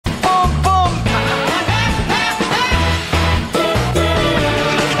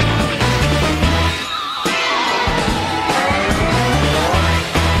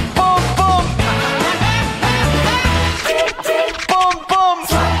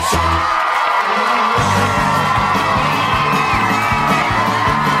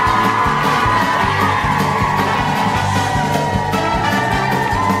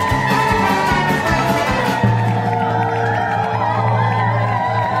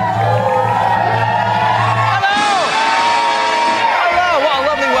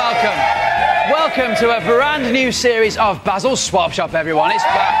to a brand new series of Basil's Swap Shop, everyone. It's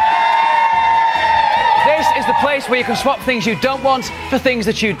back. This is the place where you can swap things you don't want for things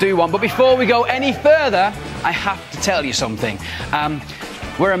that you do want. But before we go any further, I have to tell you something.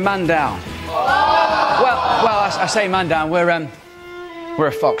 We're a man down. Well, I say man down. We're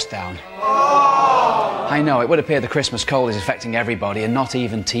a fox down. I know, it would appear the Christmas cold is affecting everybody, and not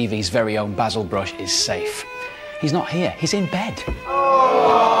even TV's very own Basil Brush is safe. He's not here. He's in bed.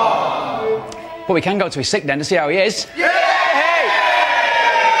 But we can go to his sick den to see how he is. Yeah! Hey!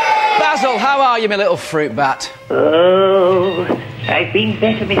 Basil, how are you, my little fruit bat? Oh, I've been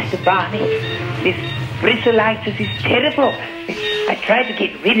better, Mr. Barney. This bristleitis is terrible. I tried to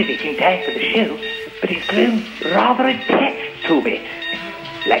get rid of it in time for the show, but it's grown rather attached to me.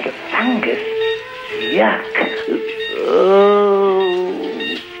 Like a fungus. Yuck. Oh.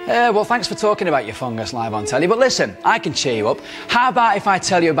 Well, thanks for talking about your fungus live on telly. But listen, I can cheer you up. How about if I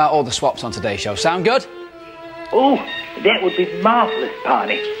tell you about all the swaps on today's show? Sound good? Oh, that would be marvellous,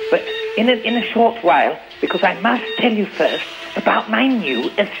 Barney. But in a short while, because I must tell you first about my new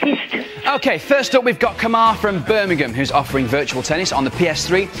assistant. OK, first up we've got Kamar from Birmingham, who's offering virtual tennis on the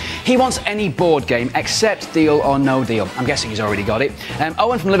PS3. He wants any board game except Deal or No Deal. I'm guessing he's already got it.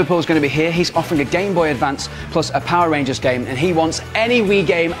 Owen from Liverpool is going to be here. He's offering a Game Boy Advance plus a Power Rangers game, and he wants any Wii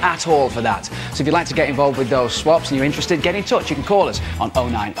game at all for that. So if you'd like to get involved with those swaps and you're interested, get in touch. You can call us on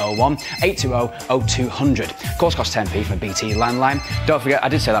 0901 820 0200. Calls cost 10p for BT landline. Don't forget, I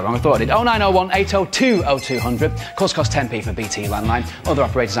did say that wrong, I thought I did. 0901 802 0200. Calls cost 10p for BT landline. Other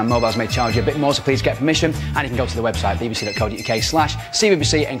operators and mobiles may charge you a bit more, so please get permission, and you can go to the website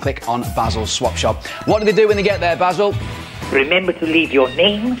bbc.co.uk/CBBC and click on Basil's Swap Shop. What do they do when they get there, Basil? Remember to leave your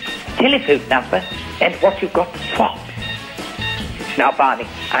name, telephone number, and what you've got to swap. Now, Barney,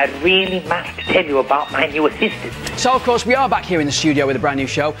 I really must tell you about my new assistant. So, of course, we are back here in the studio with a brand new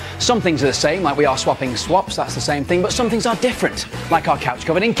show. Some things are the same, like we are swapping swaps, that's the same thing, but some things are different, like our couch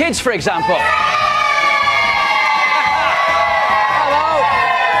covered in kids, for example.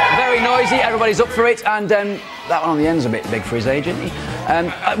 Noisy, everybody's up for it, and that one on the end's a bit big for his age, isn't he?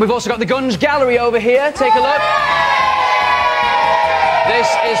 We've also got the Guns Gallery over here. Take a look. This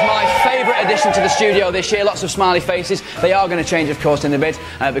is my favourite addition to the studio this year. Lots of smiley faces. They are going to change, of course, in a bit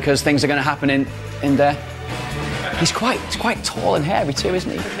because things are going to happen in there. He's quite tall and hairy too,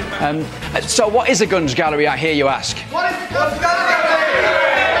 isn't he? So what is a Guns Gallery, I hear you ask? What is the Guns Gallery?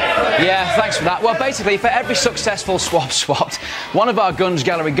 Yeah, thanks for that. Well, basically, for every successful swap swapped, one of our Guns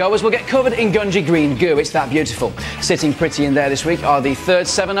Gallery goers will get covered in Gungy green goo. It's that beautiful. Sitting pretty in there this week are the 3rd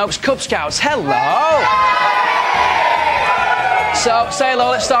Sevenoaks Cub Scouts. Hello! So, say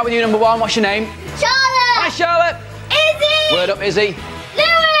hello. Let's start with you, number 1. What's your name? Charlotte! Hi, Charlotte! Izzy! Word up, Izzy.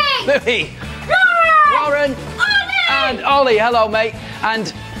 Louis! Louis! Lauren! Ollie! And Ollie. Hello, mate.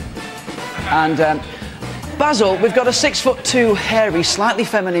 And Basil, we've got a 6'2", hairy, slightly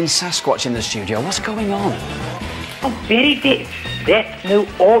feminine Sasquatch in the studio. What's going on? Oh, very good. That's no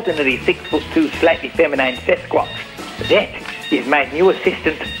ordinary 6'2", slightly feminine Sasquatch. That is my new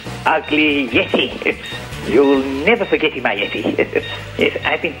assistant, Ugly Yeti. You'll never forget him, my Yeti. Yes,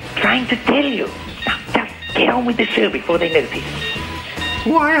 I've been trying to tell you. Now, just get on with the show before they notice.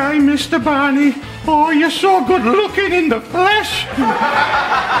 Why, hi, Mr. Barney. Oh, you're so good looking in the flesh.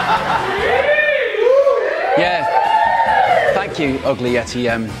 Yeah. Thank you, Ugly Yeti.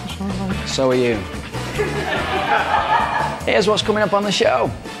 So are you. Here's what's coming up on the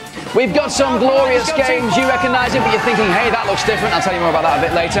show. We've got some glorious games. You recognise it, but you're thinking, hey, that looks different. I'll tell you more about that a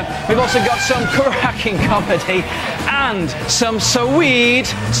bit later. We've also got some cracking comedy and some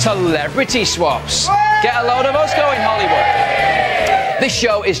sweet celebrity swaps. Get a load of us going, Hollywood. This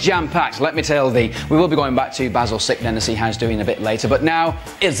show is jam-packed, let me tell thee. We will be going back to Basil's sick den to see how he's doing a bit later, but now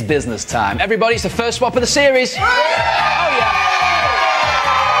it's business time. Everybody, it's the first swap of the series. Oh, yeah.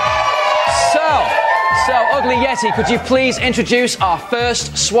 So, Ugly Yeti, could you please introduce our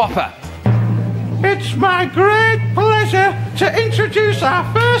first swapper? It's my great pleasure to introduce our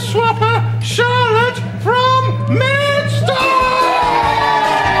first swapper, Charlotte from Maidstone!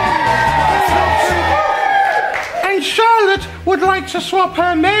 And Charlotte would like to swap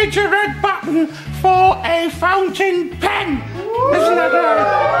her major red button for a fountain pen. Isn't that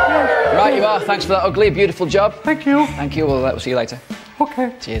right? Right, you are. Thanks for that, Ugly. Beautiful job. Thank you. Thank you. We'll see you later.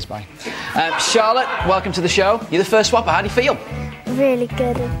 Okay. Cheers, bye. Charlotte, welcome to the show. You're the first swapper. How do you feel? Really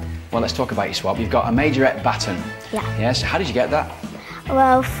good. Well, let's talk about your swap. You've got a majorette baton. Yeah. Yes. How did you get that?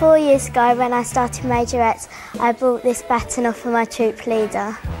 Well, 4 years ago when I started majorettes, I bought this baton off of my troop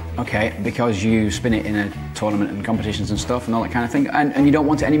leader. Okay, because you spin it in a tournament and competitions and stuff and all that kind of thing, and you don't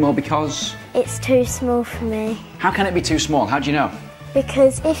want it anymore because? It's too small for me. How can it be too small? How do you know?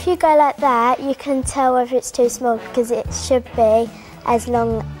 Because if you go like that, you can tell whether it's too small because it should be as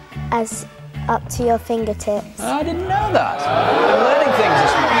long as up to your fingertips. I didn't know that. I'm learning things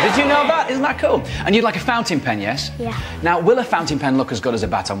this morning. Did you know that? Isn't that cool? And you'd like a fountain pen, yes? Yeah. Now, will a fountain pen look as good as a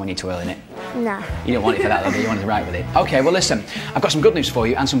baton when you're twirling it? No. You don't want it for that, though, but you want to write with it. OK, well, listen, I've got some good news for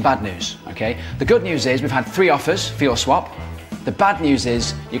you and some bad news, OK? The good news is we've had 3 offers for your swap. The bad news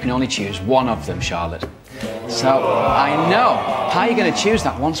is you can only choose one of them, Charlotte. So, I know. How are you going to choose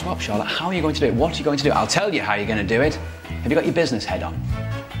that one swap, Charlotte? How are you going to do it? What are you going to do? I'll tell you how you're going to do it. Have you got your business head on?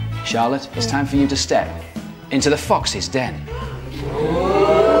 Charlotte, it's time for you to step into the fox's den.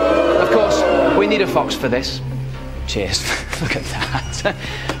 Of course, we need a fox for this. Cheers. Look at that.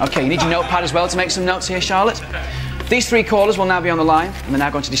 OK, you need your notepad as well to make some notes here, Charlotte. These 3 callers will now be on the line, and they're now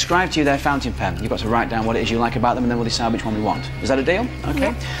going to describe to you their fountain pen. You've got to write down what it is you like about them, and then we'll decide which one we want. Is that a deal? OK.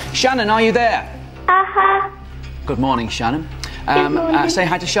 Yeah. Shannon, are you there? Good morning, Shannon. Good morning. Say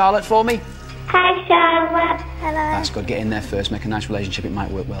hi to Charlotte for me. Hi, Charlotte. Hello. That's good. Get in there first, make a nice relationship. It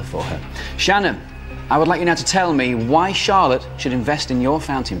might work well for her. Shannon, I would like you now to tell me why Charlotte should invest in your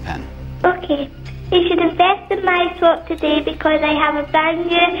fountain pen. Okay. You should invest in my swap today because I have a brand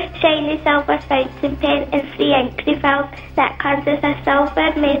new shiny silver fountain pen and 3 ink refills that comes with a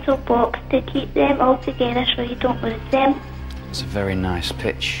silver metal box to keep them all together so you don't lose them. It's a very nice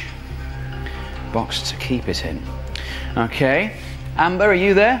pitch. Box to keep it in. OK. Amber, are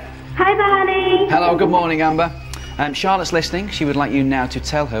you there? Hi, Barney. Hello, good morning, Amber. Charlotte's listening. She would like you now to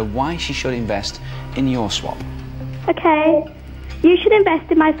tell her why she should invest in your swap. Okay. You should invest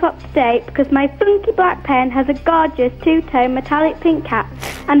in my swap today because my funky black pen has a gorgeous 2-tone metallic pink cap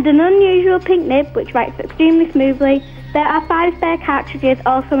and an unusual pink nib which writes extremely smoothly. There are 5 spare cartridges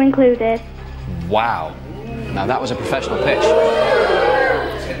also included. Wow. Now that was a professional pitch.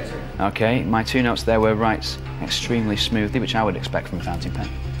 OK, my 2 notes there were writes extremely smoothly, which I would expect from a fountain pen.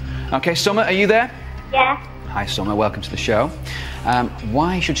 OK, Summer, are you there? Yeah. Hi, Summer, welcome to the show.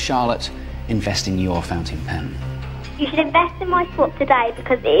 Why should Charlotte invest in your fountain pen? You should invest in my swap today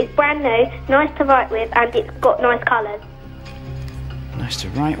because it is brand new, nice to write with, and it's got nice colours. Nice to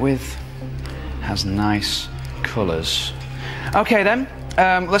write with, has nice colours. OK then,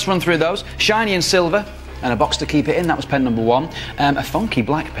 let's run through those. Shiny and silver, and a box to keep it in, that was pen number 1. A funky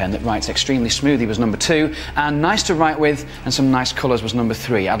black pen that writes extremely smoothly was number 2. And nice to write with and some nice colours was number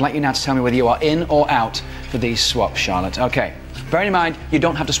 3. I'd like you now to tell me whether you are in or out for these swaps, Charlotte. OK, bearing in mind, you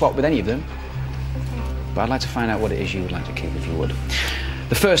don't have to swap with any of them. But I'd like to find out what it is you would like to keep if you would.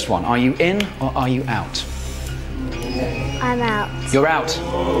 The first one, are you in or are you out? I'm out. You're out.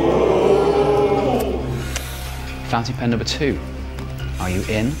 Fountain pen number 2. Are you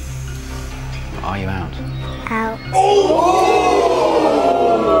in or are you out? Out.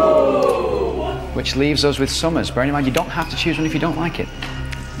 Which leaves us with Summers. Bearing in mind, you don't have to choose one if you don't like it.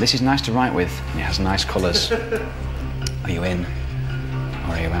 This is nice to write with and it has nice colours. Are you in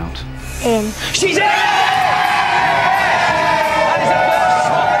or are you out? In. She's in! That is the first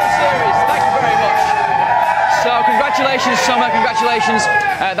swap of the series. Thank you very much. So, congratulations, Summer. Congratulations.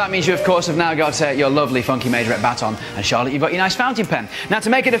 That means you, of course, have now got your lovely funky majorette baton. And Charlotte, you've got your nice fountain pen. Now, to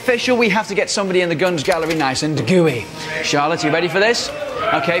make it official, we have to get somebody in the guns gallery nice and gooey. Charlotte, are you ready for this?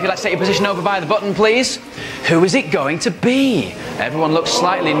 OK, if you'd like to take your position over by the button, please. Who is it going to be? Everyone looks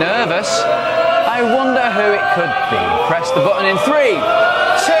slightly nervous. I wonder who it could be. Press the button in 3, 2, 1,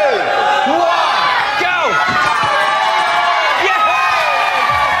 go! Yeah!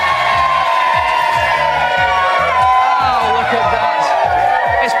 Oh, look at that.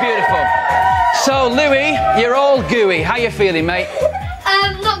 It's beautiful. So, Louis, you're all gooey. How you feeling, mate?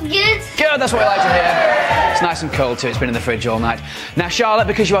 Not good. Good, that's what we like to hear. It's nice and cold too, it's been in the fridge all night. Now, Charlotte,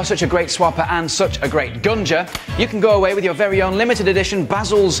 because you are such a great swapper and such a great gunger, you can go away with your very own limited edition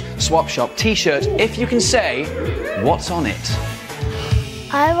Basil's Swap Shop t-shirt if you can say what's on it.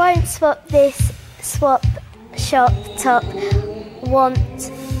 I won't swap this swap shop top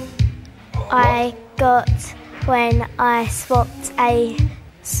want I got when I swapped a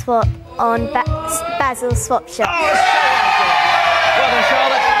swap on Basil's Swap Shop. Oh, well done,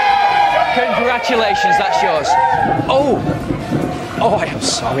 Charlotte. Congratulations, that's yours. Oh, I am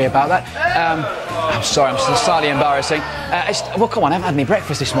sorry about that. I'm sorry, I'm slightly embarrassing. Well, come on, I haven't had any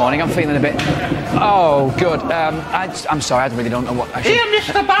breakfast this morning. I'm feeling a bit... Oh, good. I'm sorry, I really don't know what I should... Here,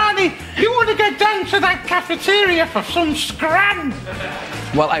 Mr. Barney, you want to get down to that cafeteria for some scran?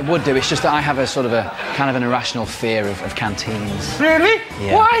 Well, I would do. It's just that I have a sort of a kind of an irrational fear of canteens. Really?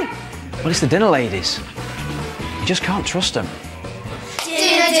 Yeah. Why? Well, it's the dinner ladies. You just can't trust them.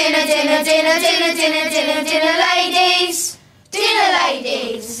 Dinner, dinner, dinner, dinner, dinner, dinner, dinner, dinner, ladies. Dinner,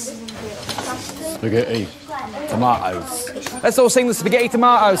 ladies. Spaghetti. Tomatoes. Let's all sing the spaghetti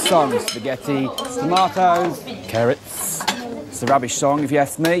tomatoes song. Spaghetti, tomatoes, carrots. It's a rubbish song, if you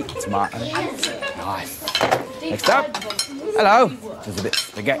ask me. Tomatoes. Nice. Next up. Hello. There's a bit of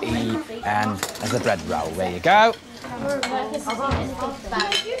spaghetti and there's a bread roll. There you go.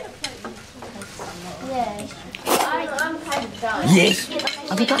 Yes.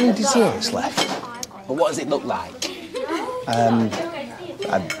 Have you got any desserts left? Or what does it look like?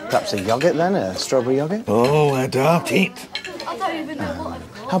 Perhaps a yoghurt then, a strawberry yoghurt? Oh, I doubt it.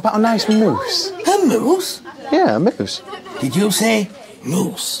 How about a nice mousse? A mousse? Yeah, a mousse. Did you say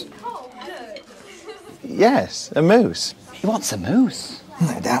mousse? Yes, a mousse. He wants a mousse.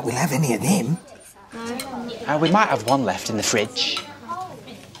 I doubt we'll have any of them. We might have one left in the fridge.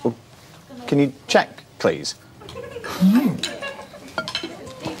 Well, can you check, please?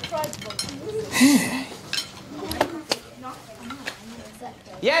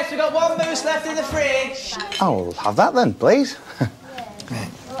 Yes, we've got one mousse left in the fridge. I'll have that then, please.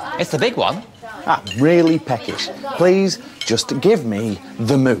 It's the big one. Really peckish. Please, just give me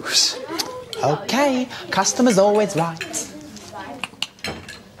the mousse. OK, customer's always right.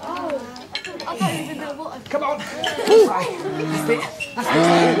 Come on. That's it. That's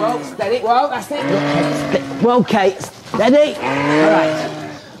it. Well, steady. Well, that's it. Well, Kate, steady. All right.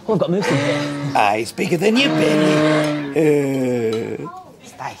 Oh, I've got mousse in here. Aye, it's bigger than your belly.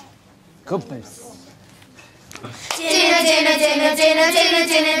 Stay. Good mousse. Dinner, dinner, dinner, dinner, dinner,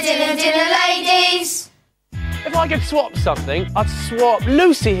 dinner, dinner, dinner, ladies. If I could swap something, I'd swap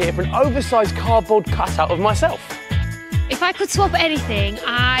Lucy here for an oversized cardboard cutout of myself. If I could swap anything,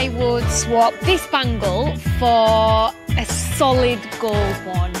 I would swap this bangle for a solid gold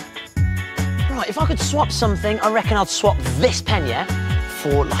one. Right, if I could swap something, I reckon I'd swap this pen, yeah,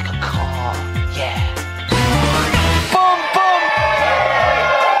 for like a car. Yeah. Boom, boom!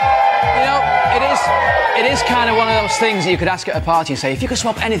 You know, it is kind of one of those things that you could ask at a party and say, if you could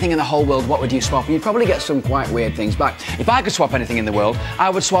swap anything in the whole world, what would you swap? And you'd probably get some quite weird things back. If I could swap anything in the world, I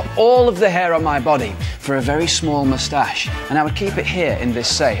would swap all of the hair on my body for a very small moustache, and I would keep it here in this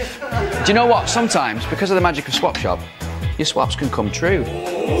safe. Do you know what? Sometimes, because of the magic of Swap Shop, your swaps can come true.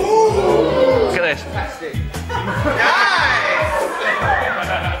 Look at this.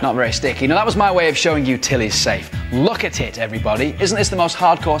 Not very sticky. Now, that was my way of showing you Tilly's safe. Look at it, everybody. Isn't this the most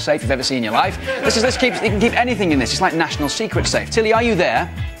hardcore safe you've ever seen in your life? You can keep anything in this. It's like National Secret safe. Tilly, are you there?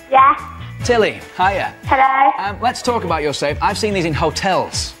 Yeah. Tilly, hiya. Hello. Let's talk about your safe. I've seen these in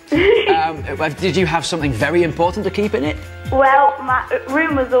hotels. Did you have something very important to keep in it? Well, my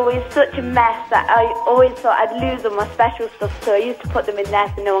room was always such a mess that I always thought I'd lose all my special stuff, so I used to put them in there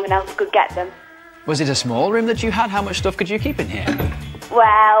so no one else could get them. Was it a small room that you had? How much stuff could you keep in here?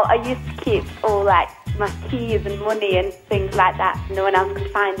 Well, I used to keep all, like, my keys and money and things like that so no one else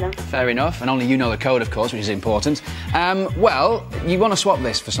could find them. Fair enough, and only you know the code, of course, which is important. Well, you want to swap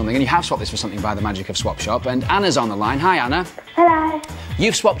this for something, and you have swapped this for something by the magic of Swap Shop, and Anna's on the line. Hi, Anna. Hello.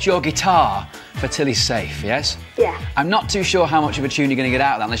 You've swapped your guitar for Tilly's safe, yes? Yeah. I'm not too sure how much of a tune you're going to get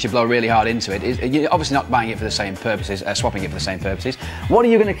out of that unless you blow really hard into it. You're obviously not buying it for the same purposes, swapping it for the same purposes. What are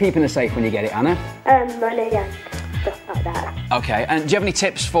you going to keep in the safe when you get it, Anna? Money and stuff like that. OK, and do you have any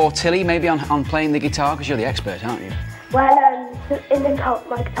tips for Tilly, maybe on playing the guitar? Because you're the expert, aren't you? Well, in the cold,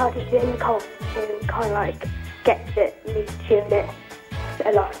 my guitar teacher in the cold, she kind of like gets it and you tune it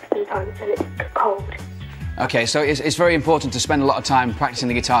a lot sometimes and it's cold. OK, so it's very important to spend a lot of time practising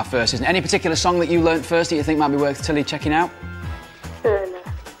the guitar first, isn't it? Any particular song that you learnt first that you think might be worth Tilly checking out? No.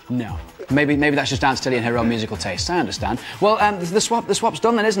 No. Maybe that's just down to Tilly and her own musical tastes. I understand. Well, the swap's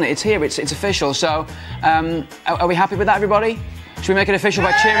done then, isn't it? It's here. It's official. So, are we happy with that, everybody? Should we make it official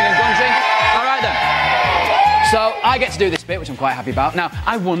by cheering and grunting? All right then. So I get to do this bit, which I'm quite happy about. Now,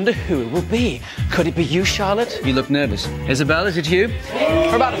 I wonder who it will be. Could it be you, Charlotte? You look nervous. Isabel, is it you?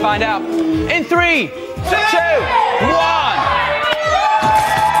 We're about to find out. In 3, 2, 1. Oh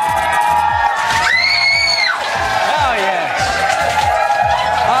yes.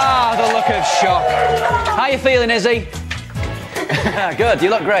 Ah, the look of shock. How you feeling, Izzy? Good. You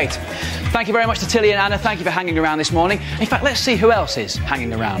look great. Thank you very much to Tilly and Anna. Thank you for hanging around this morning. In fact, let's see who else is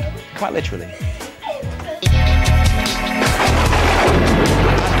hanging around. Quite literally.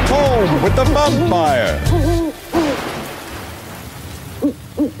 Home with the vampire.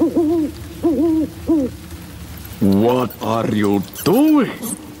 What are you doing?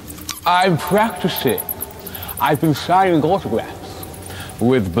 I'm practicing. I've been signing autographs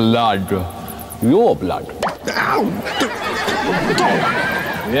with blood. Your blood.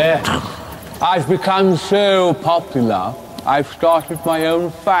 Yeah. I've become so popular, I've started my own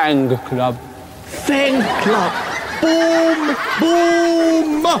fan club. Fan club? Boom!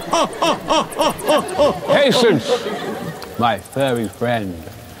 Boom! Patience, my furry friend.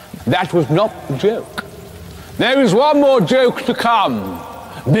 That was not a joke. There is one more joke to come.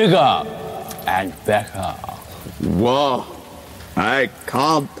 Bigger and better. Wow, I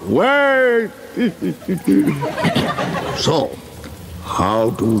can't wait. So,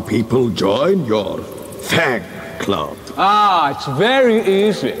 how do people join your fan club? Ah, it's very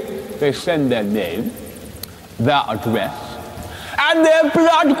easy. They send their name, their address, and their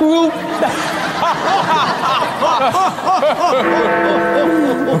blood group.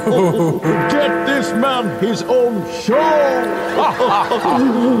 Get this man his own show.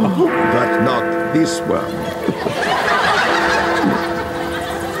 But not this one.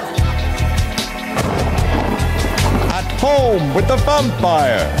 At home with the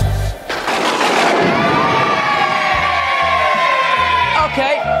vampire.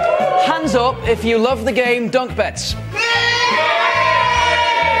 Okay, hands up if you love the game Dunk Beds.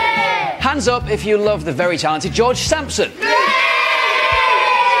 Hands up if you love the very talented George Sampson.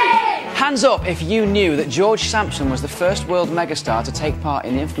 Hands up if you knew that George Sampson was the first world megastar to take part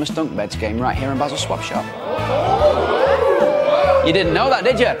in the infamous Dunk Beds game right here in Basil Swap Shop. You didn't know that,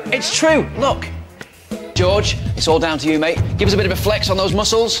 did you? It's true, look. George, it's all down to you, mate. Give us a bit of a flex on those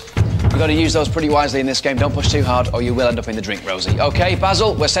muscles. You've got to use those pretty wisely in this game. Don't push too hard or you will end up in the drink, Rosie. OK,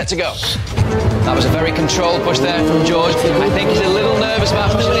 Basil, we're set to go. That was a very controlled push there from George. I think he's a little nervous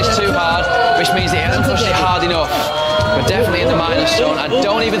about pushing this too hard, which means that he hasn't pushed it hard enough. We're definitely in the minus zone. I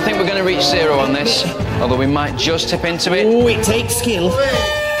don't even think we're going to reach zero on this, although we might just tip into it. Oh, it takes skill.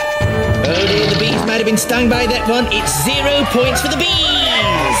 Oh dear, the bees might have been stung by that one. It's 0 points for the bees.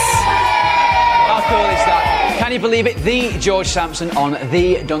 How cool is that? Can you believe it? The George Sampson on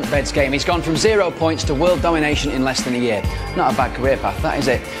the Dunk Beds game. He's gone from 0 points to world domination in less than a year. Not a bad career path, that is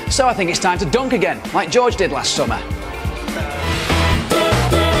it. So I think it's time to dunk again, like George did last summer.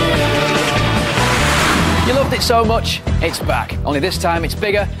 You loved it so much, it's back. Only this time it's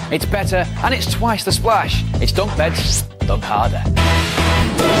bigger, it's better, and it's twice the splash. It's Dunk Beds, dunk harder.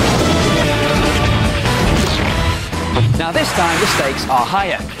 Now this time the stakes are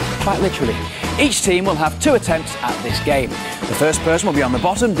higher, quite literally. Each team will have 2 attempts at this game. The first person will be on the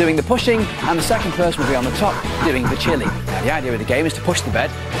bottom doing the pushing, and the second person will be on the top doing the chilling. Now the idea of the game is to push the bed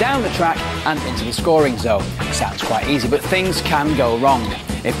down the track and into the scoring zone. It sounds quite easy, but things can go wrong.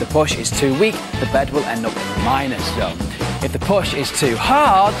 If the push is too weak, the bed will end up in the minus zone. If the push is too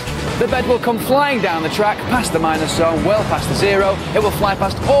hard, the bed will come flying down the track, past the minus zone, well past the 0. It will fly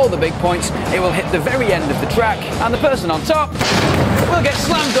past all the big points. It will hit the very end of the track, and the person on top will get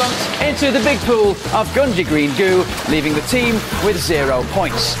slam dunked into the big pool of Gunji Green goo, leaving the team with 0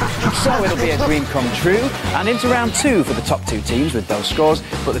 points. So it'll be a dream come true, and into round 2 for the top 2 teams with those scores,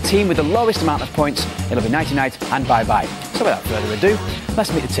 but the team with the lowest amount of points, it'll be nighty-night and bye-bye. So without further ado,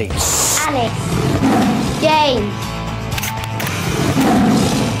 let's meet the teams. Alice, James,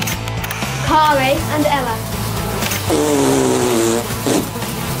 Kari and Ella,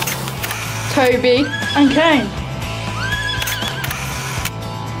 Toby and Kane.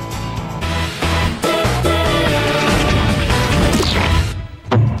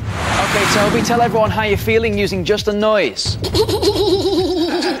 Okay, Toby, tell everyone how you're feeling using just a noise. There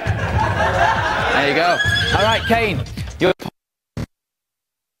you go. All right, Kane, you're...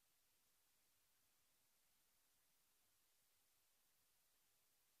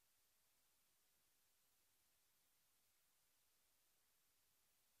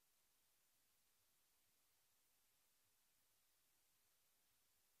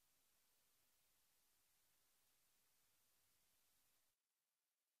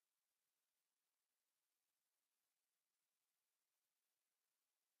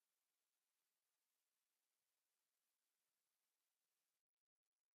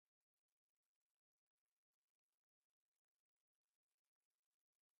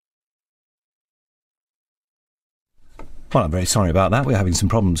 Well, I'm very sorry about that. We're having some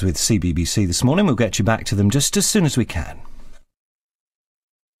problems with CBBC this morning. We'll get you back to them just as soon as we can.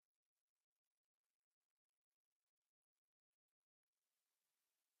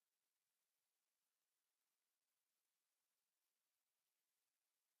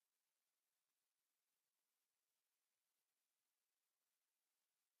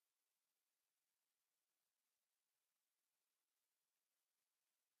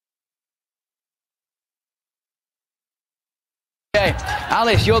 Okay,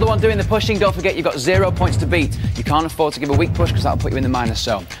 Alice, you're the one doing the pushing. Don't forget you've got 0 points to beat. You can't afford to give a weak push because that'll put you in the minus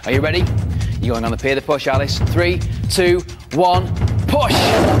zone. Are you ready? You're going on the pier to push, Alice. 3, 2, 1. push.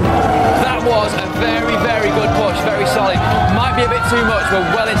 That was a very, very good push, very solid. Might be a bit too much, we're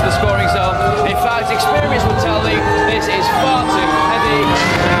well into the scoring zone. In fact, experience will tell me this is far too heavy.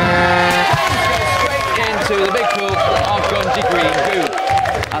 Straight into the big pool of Gungy Green Goo.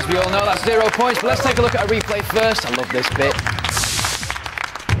 As we all know, that's 0 points, but let's take a look at a replay first. I love this bit.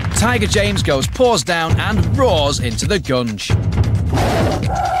 Tiger James goes paws down and roars into the gunge.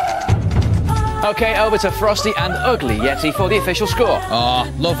 OK, over to Frosty and Ugly Yeti for the official score. Oh,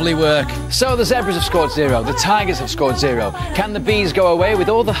 lovely work. So the zebras have scored 0, the tigers have scored 0. Can the bees go away with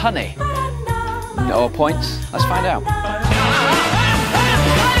all the honey? No points. Let's find out.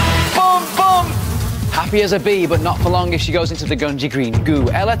 Boom, boom! Happy as a bee, but not for long if she goes into the Gungy Green Goo.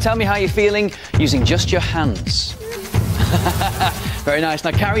 Ella, tell me how you're feeling using just your hands. Very nice.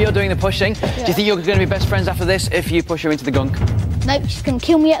 Now, Carrie, you're doing the pushing. Yeah. Do you think you're going to be best friends after this if you push her into the gunk? Nope, she's going to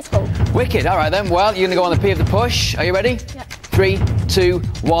kill me at school. Wicked. All right, then. Well, you're going to go on the P of the push. Are you ready? Yeah. 3, 2,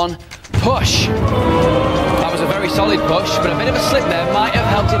 1, push. That was a very solid push, but a bit of a slip there might have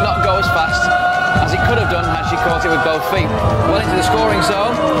helped it not go as fast as it could have done had she caught it with both feet. Well into the scoring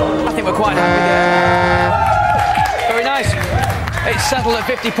zone. I think we're quite happy there. Very nice. It's settled at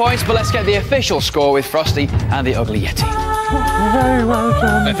 50 points, but let's get the official score with Frosty and the Ugly Yeti. Very well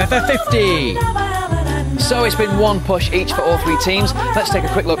done. 50. So it's been 1 push each for all 3 teams. Let's take a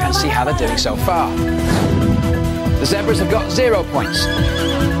quick look and see how they're doing so far. The zebras have got 0 points.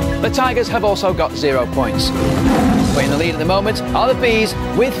 The tigers have also got 0 points. But in the lead at the moment are the bees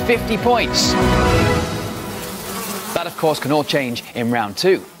with 50 points. That, of course, can all change in round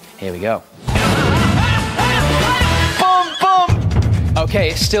 2. Here we go. OK,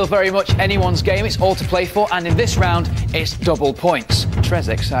 it's still very much anyone's game. It's all to play for, and in this round, it's double points. Trez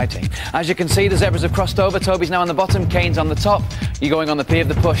exciting. As you can see, the zebras have crossed over. Toby's now on the bottom, Kane's on the top. You're going on the P of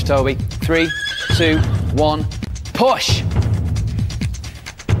the push, Toby. 3, 2, 1, push!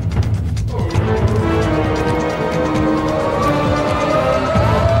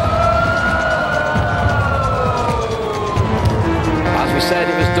 Said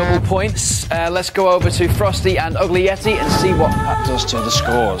it was double points. Let's go over to Frosty and Ugly Yeti and see what that does to the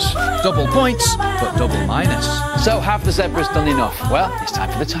scores. Double points, but double minus. So have the zebras done enough? Well, it's time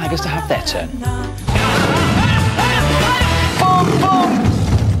for the tigers to have their turn. Boom, boom.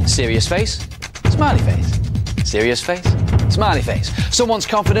 Serious face, smiley face. Serious face, smiley face. Someone's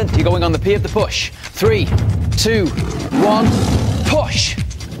confident, you're going on the P of the push. 3, 2, 1, push!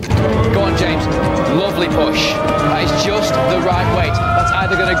 Go on, James. Lovely push. That is just the right weight. That's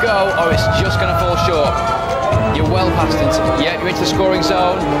either going to go or it's just going to fall short. You're well past into... Yeah, you're into the scoring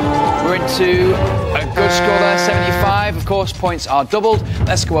zone. We're into a good score there, 75. Of course, points are doubled.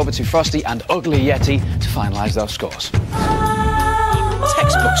 Let's go over to Frosty and Ugly Yeti to finalise those scores.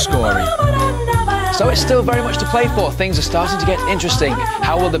 Textbook scoring. So it's still very much to play for. Things are starting to get interesting.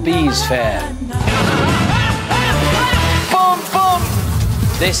 How will the bees fare?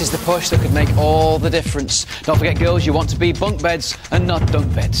 This is the push that could make all the difference. Don't forget, girls, you want to be bunk beds and not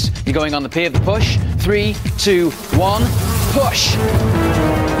dunk beds. You're going on the P of the push. 3, 2, 1, push!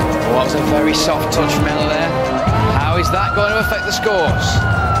 Oh, that was a very soft touch from Ella there. How is that going to affect the scores?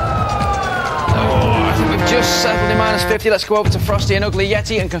 Oh, I think we've just settled in minus 50. Let's go over to Frosty and Ugly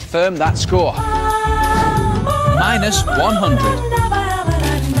Yeti and confirm that score. Minus 100.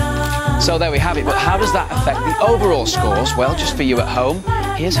 So there we have it, but how does that affect the overall scores? Well, just for you at home,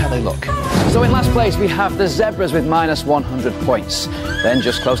 here's how they look. So in last place, we have the zebras with minus 100 points. Then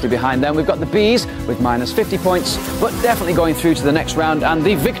just closely behind them, we've got the bees with minus 50 points, but definitely going through to the next round. And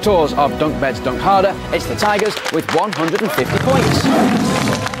the victors of Dunk Beds Dunk Harder, it's the tigers with 150 points.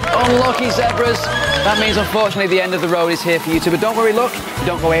 Unlucky zebras. That means, unfortunately, the end of the road is here for you two. But don't worry, look, you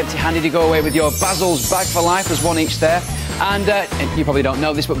don't go away empty-handed. You go away with your Basil's bag for life. There's 1 each there. And you probably don't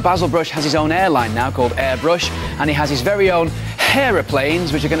know this, but Basil Brush has his own airline now called Airbrush, and he has his very own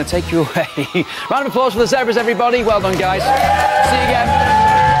aeroplanes, which are going to take you away. Round of applause for the zebras, everybody. Well done, guys. See you again.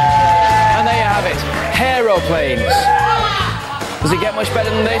 And there you have it. Aeroplanes. Does it get much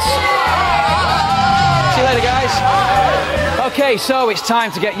better than this? See you later, guys. OK, so it's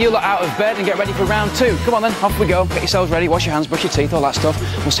time to get you lot out of bed and get ready for round 2. Come on then, off we go. Get yourselves ready, wash your hands, brush your teeth, all that stuff.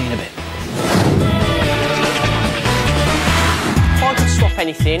 We'll see you in a bit. If I could swap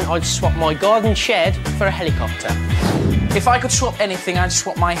anything, I'd swap my garden shed for a helicopter. If I could swap anything, I'd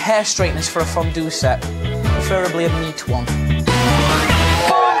swap my hair straighteners for a fondue set. Preferably a meat one.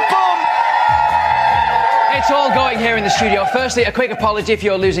 It's all going here in the studio. Firstly, a quick apology if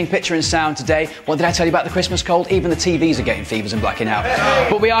you're losing picture and sound today. What did I tell you about the Christmas cold? Even the TVs are getting fevers and blacking out.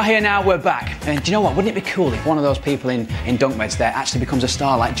 But we are here now, we're back. And do you know what? Wouldn't it be cool if one of those people in dunk beds there actually becomes a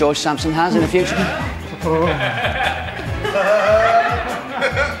star like George Sampson has in the future?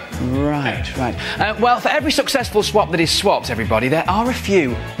 Right. Well, for every successful swap that is swapped, everybody, there are a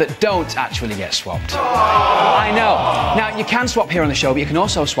few that don't actually get swapped. I know. Now, you can swap here on the show, but you can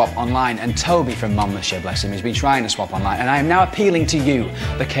also swap online. And Toby from Monmouthshire, bless him, has been trying to swap online. And I am now appealing to you,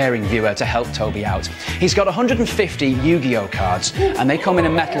 the caring viewer, to help Toby out. He's got 150 Yu-Gi-Oh cards, and they come in a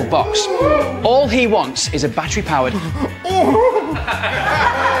metal box. All he wants is a battery-powered...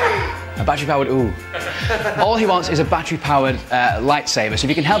 A battery-powered ooh. All he wants is a battery-powered lightsaber. So if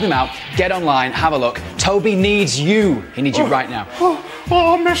you can help him out, get online, have a look. Toby needs you. He needs you right now.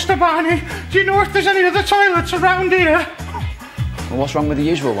 Oh, Mr. Barney, do you know if there's any other toilets around here? Well, what's wrong with the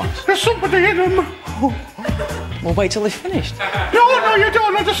usual ones? There's somebody in them. Well, wait till they've finished. No, you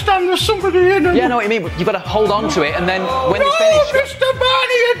don't understand. There's somebody in them. Yeah, I know what you mean. You've got to hold on to it, and then when they finish... No, Mr.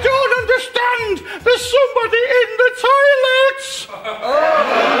 Barney, you don't understand. There's somebody in the toilets.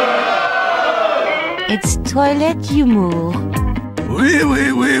 It's toilet humour. Wait.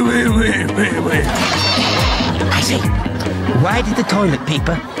 I say, why did the toilet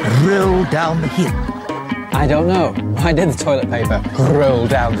paper roll down the hill? I don't know. Why did the toilet paper roll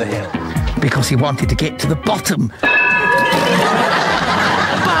down the hill? Because he wanted to get to the bottom.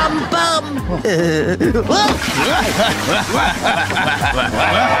 Bum, bum.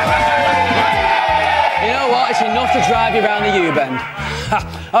 You know what? It's enough to drive you around the U-bend.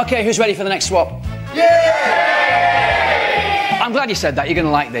 OK, who's ready for the next swap? I'm glad you said that. You're going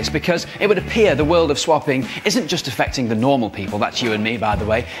to like this, because it would appear the world of swapping isn't just affecting the normal people, that's you and me, by the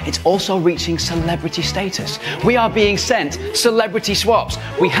way, it's also reaching celebrity status. We are being sent celebrity swaps.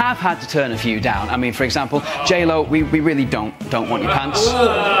 We have had to turn a few down. I mean, for example, J-Lo, we really don't want your pants.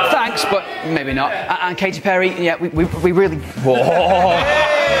 Thanks, but maybe not. And Katy Perry, yeah, we really... Whoa.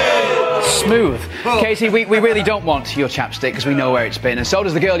 Smooth. Katie, we really don't want your chapstick because we know where it's been, and so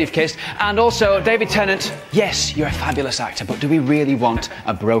does the girl you've kissed. And also, David Tennant, yes, you're a fabulous actor, but do we really want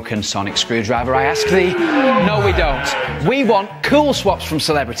a broken sonic screwdriver, I ask thee? No, we don't. We want cool swaps from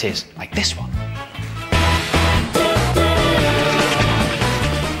celebrities, like this one.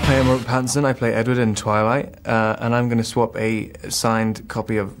 Hi, I'm Robert Pattinson. I play Edward in Twilight, and I'm going to swap a signed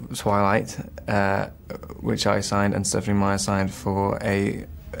copy of Twilight, which I signed and Stephanie Meyer signed, for a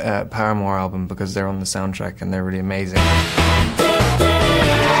Paramore album, because they're on the soundtrack and they're really amazing. So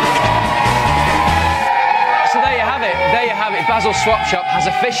there you have it. There you have it. Basil's Swap Shop has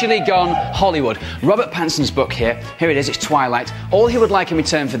officially gone Hollywood. Robert Pattinson's book here it is, it's Twilight. All he would like in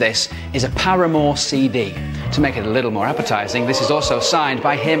return for this is a Paramore CD. To make it a little more appetising, this is also signed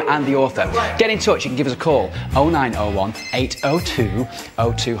by him and the author. Get in touch, you can give us a call, 0901 802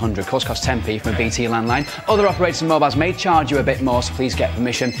 0200. Course costs 10p from a BT landline. Other operators and mobiles may charge you a bit more, so please get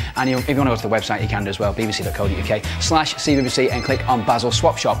permission. And if you want to go to the website, you can do as well, bbc.co.uk/CBBC, and click on Basil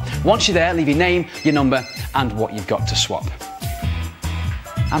Swap Shop. Once you're there, leave your name, your number, and what you've got to swap.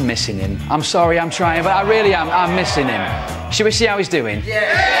 I'm missing him. I'm sorry, I'm trying, but I really am. I'm missing him. Should we see how he's doing?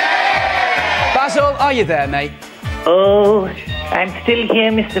 Yeah! Basil, are you there, mate? Oh, I'm still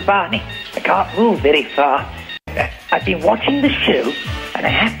here, Mr. Barney. I can't move very far. I've been watching the show, and I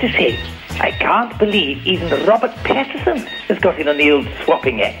have to say, I can't believe even Robert Pattinson has got in on the old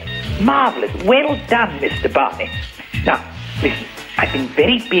swapping act. Marvellous. Well done, Mr. Barney. Now, listen, I've been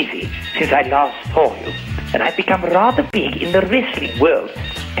very busy since I last saw you, and I've become rather big in the wrestling world.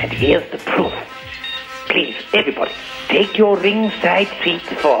 And here's the proof. Please, everybody, take your ringside seats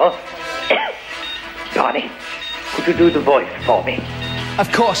for... Barney, could you do the voice for me? Of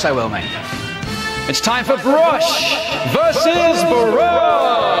course I will, mate. It's time for Brush versus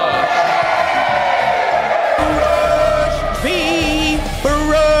Brush! V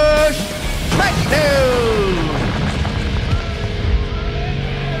Brush Basil!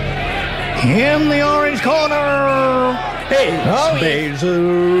 In the orange corner, it's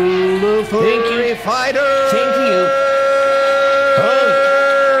Basil, the furry fighter. Same to you.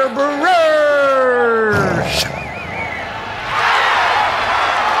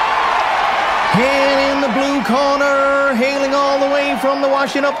 And in the blue corner, hailing all the way from the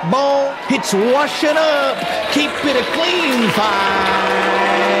washing up bowl, it's washing up. Keep it a clean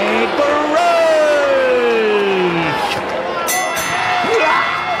fight, Brush.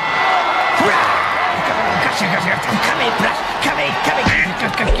 Come here, Brush. Come here.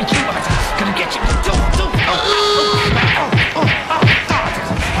 Gonna get you.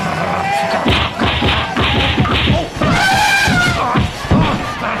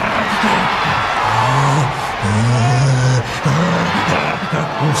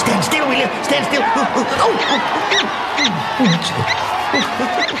 Stand still, will you? Stand still.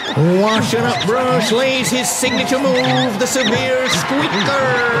 Washing up Brush lays his signature move, the severe squeaker.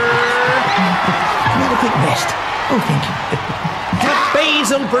 Another quick rest. Oh, thank you.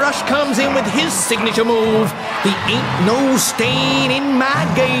 Basil Brush comes in with his signature move. The ain't no stain in my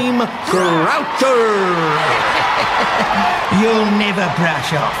game, Croucher. You'll never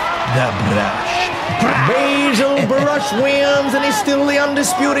brush off the brush. Basil Brush wins and is still the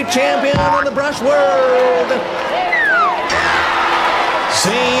undisputed champion of the brush world.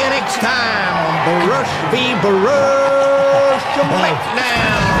 See you next time on Brush v. Brush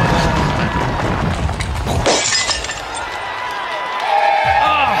Smackdown.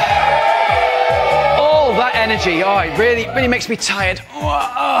 All that energy, oh, it really makes me tired.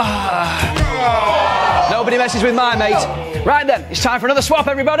 Nobody messes with my mate. Right then, it's time for another swap,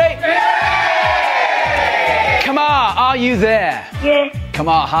 everybody. Kamar, are you there? Yeah.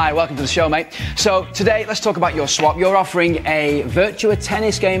 Kamar, hi, welcome to the show, mate. So today, let's talk about your swap. You're offering a Virtua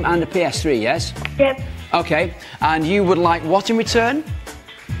tennis game and a PS3, yes? Yep. Okay, and you would like what in return?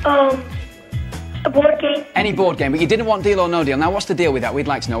 A board game. Any board game, but you didn't want Deal or No Deal. Now, what's the deal with that? We'd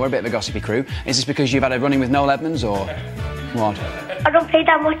like to know. We're a bit of a gossipy crew. Is this because you've had a run-in with Noel Edmonds, or what? I don't play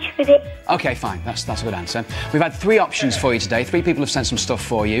that much with it. Okay, fine. That's a good answer. We've had 3 options for you today. 3 people have sent some stuff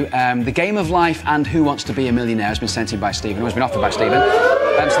for you. The Game of Life and Who Wants to Be a Millionaire has been sent in by Stephen, or has been offered by Stephen.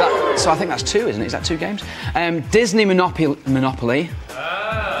 So I think that's 2, isn't it? Is that 2 games? Disney Monopoly.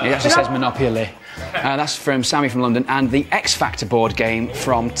 It actually says Monopoly. That's from Sammy from London. And the X Factor board game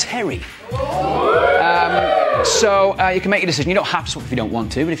from Terry. So you can make your decision. You don't have to swap if you don't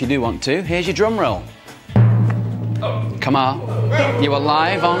want to, but if you do want to, here's your drum roll. Kamar, you are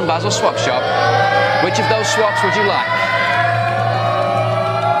live on Basil Swap Shop. Which of those swaps would you like?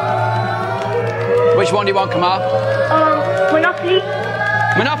 Which one do you want, Kamar? Monopoly.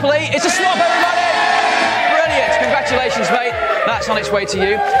 Monopoly, it's a swap, everybody! Brilliant, congratulations, mate. That's on its way to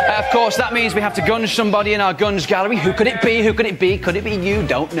you. Of course, that means we have to gunge somebody in our guns gallery. Who could it be? Who could it be? Could it be you?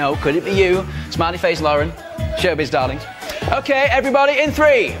 Don't know. Could it be you? Smiley face Lauren. Showbiz darlings. Okay, everybody, in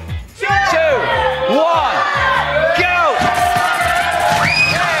 3, 2, 1, go!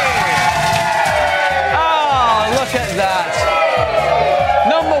 Oh, look at that.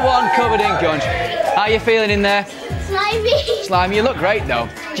 Number 1 covered in gunge. How are you feeling in there? Slimy. Slimy, you look great though.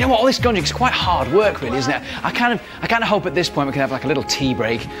 Do you know what? All this gunging is quite hard work, really, isn't it? I kind of hope at this point we can have like a little tea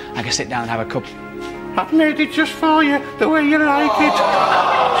break. I can sit down and have a cup. I've made it just for you, the way you like it.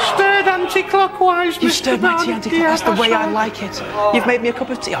 Stirred anti-clockwise, You Mr. stirred my tea Barney. anti-clockwise. That's the way I right. like it. You've made me a cup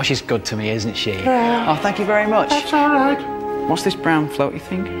of tea. Oh, she's good to me, isn't she? Yeah. Oh, thank you very much. That's all right. What's this brown floaty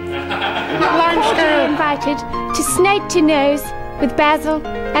thing? Limescale. Invited to Snake to Nose with Basil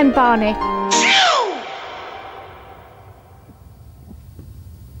and Barney.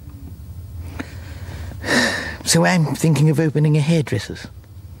 So I'm thinking of opening a hairdresser's.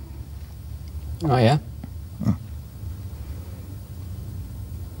 Oh, yeah?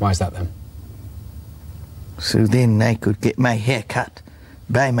 Why is that, then? So then I could get my hair cut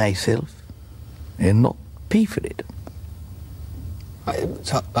by myself and not pay for it.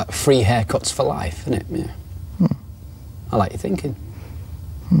 It's like free haircuts for life, isn't it? Yeah. I like your thinking.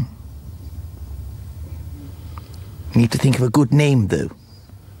 You need to think of a good name, though.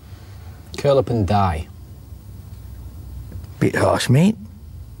 Curl up and die. Bit harsh, mate.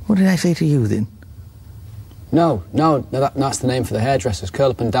 What did I say to you, then? No, that's the name for the hairdressers. Curl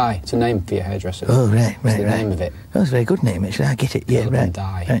up and die. It's a name for your hairdressers. Oh, right. That's the name of it. That's a very good name, actually. I get it. Curl Yeah, up right. and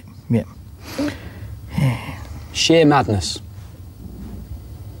die. Right, yeah. Sheer madness.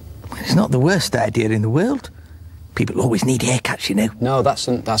 It's not the worst idea in the world. People always need haircuts, you know. No, that's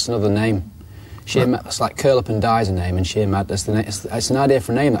another name. It's like curl up and die is a name, and sheer madness. It's an idea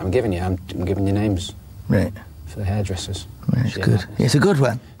for a name that I'm giving you. I'm giving you names. Right. For the hairdressers. Right, it's good. Yeah, it's a good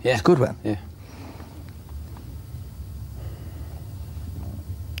one. Yeah. It's a good one. Yeah.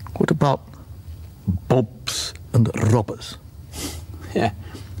 What about Bobs and Robbers? Yeah.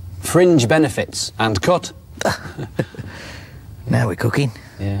 Fringe benefits and cut. Now we're cooking.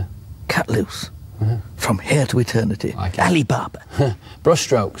 Yeah. Cut loose. From here to eternity. Like Alibaba. Brush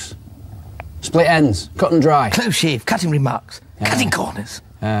strokes. Split ends. Cut and dry. Close shave. Cutting remarks. Cutting corners.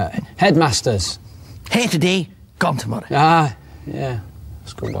 Headmasters. Here today, gone tomorrow. Ah, yeah.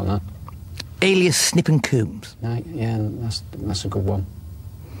 That's a good one, that. Alias Snip and Coombs. Yeah, that's a good one.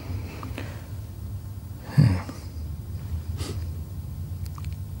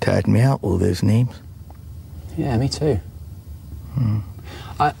 Tired me out, all those names. Yeah, me too.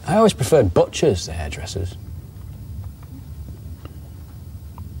 I always preferred butchers to hairdressers.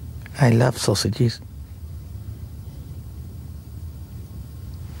 I love sausages.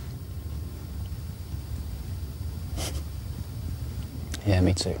 Yeah,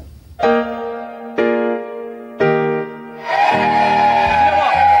 me too.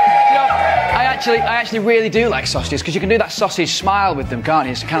 actually really do like sausages because you can do that sausage smile with them, can't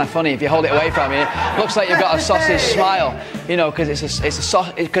you? It's kind of funny if you hold it away from you. It looks like you've got a sausage smile, you know, because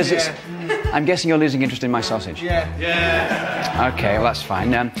I'm guessing you're losing interest in my sausage. Yeah. Okay, well that's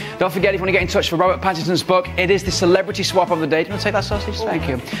fine. Don't forget, if you want to get in touch for Robert Pattinson's book, it is the celebrity swap of the day. Do you want to take that sausage? Thank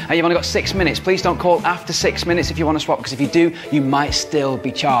you. You've only got 6 minutes. Please don't call after 6 minutes if you want to swap, because if you do, you might still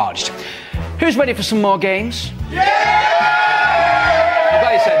be charged. Who's ready for some more games? Yeah! I'm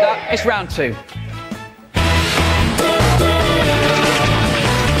glad you said that. It's round 2.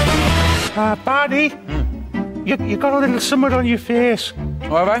 Barney, you got a little something on your face.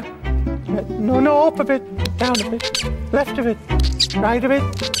 What have I? No, up a bit, down a bit, left a bit, right a bit.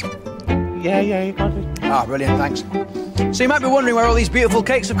 Yeah, you got it. Ah, brilliant, thanks. So you might be wondering where all these beautiful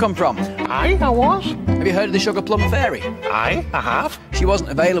cakes have come from. Aye, I was. Have you heard of the Sugar Plum Fairy? Aye, I have. She wasn't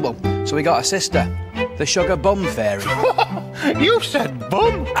available, so we got a sister, the Sugar Bum Fairy. You said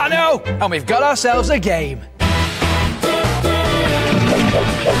bum. I know, and we've got ourselves a game.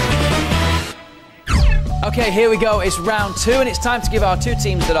 Okay, here we go. It's round 2, and it's time to give our 2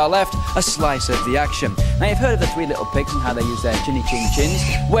 teams that are left a slice of the action. Now, you've heard of the 3 little pigs and how they use their chinny chin chins.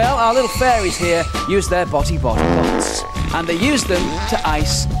 Well, our little fairies here use their body bots, and they use them to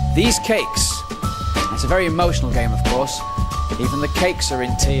ice these cakes. It's a very emotional game, of course. Even the cakes are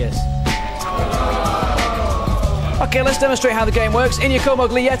in tears. Okay, let's demonstrate how the game works. In you come,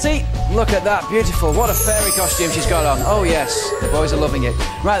 Ugly Yeti. Look at that, beautiful. What a fairy costume she's got on. Oh, yes, the boys are loving it.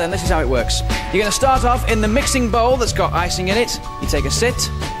 Right then, this is how it works. You're going to start off in the mixing bowl that's got icing in it. You take a sit.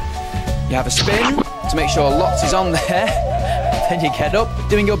 You have a spin to make sure lots is on there. Then you get up,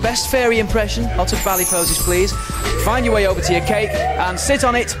 doing your best fairy impression. Lots of ballet poses, please. Find your way over to your cake and sit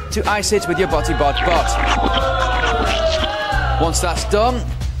on it to ice it with your bot. Once that's done,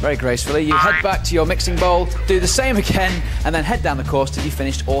 very gracefully, you head back to your mixing bowl, do the same again, and then head down the course till you've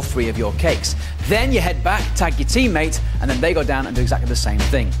finished all 3 of your cakes. Then you head back, tag your teammate, and then they go down and do exactly the same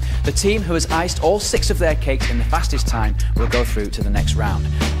thing. The team who has iced all 6 of their cakes in the fastest time will go through to the next round.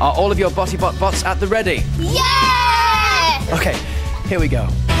 Are all of your bots at the ready? Yeah! Okay, here we go.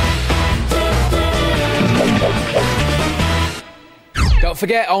 Don't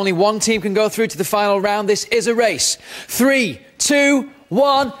forget, only one team can go through to the final round. This is a race. 3, 2,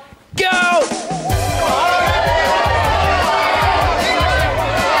 1, go!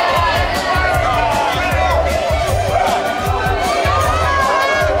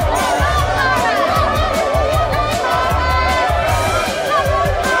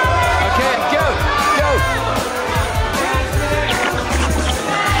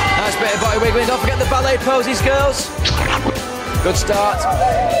 Wiggling. Don't forget the ballet poses, girls. Good start.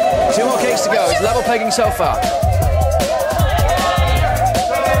 2 more cakes to go. It's level pegging so far.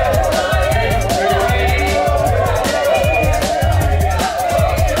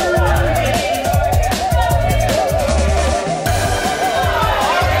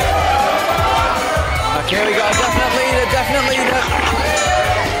 Okay, we got a definite leader.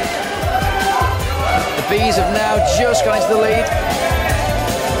 The bees have now just gone into the lead.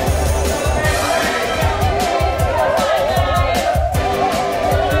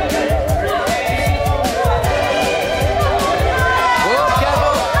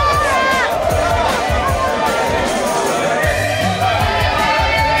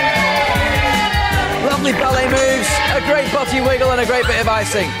 Ballet moves, a great body wiggle and a great bit of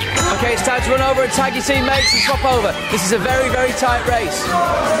icing. Okay, it's time to run over and tag your teammates and swap over. This is a very, very tight race.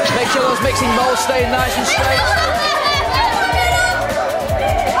 Make sure those mixing bowls stay nice and straight.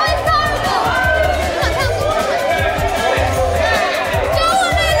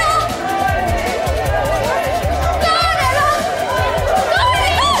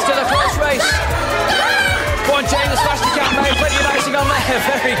 Still a close race. Go on, James, as fast as you can, mate. Plenty of icing on there.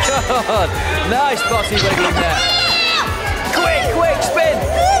 Very good. Nice body wiggling there. Quick, spin.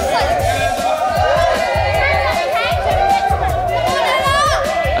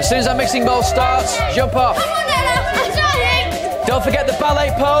 As soon as that mixing bowl starts, jump off. Don't forget the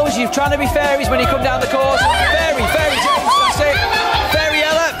ballet pose. You're trying to be fairies when you come down the course. Fairy, James, that's it. Fairy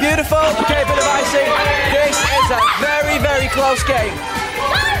Ella, beautiful. Okay, bit of icing. This is a very, very close game.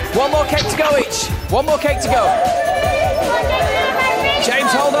 1 more cake to go each. 1 more cake to go.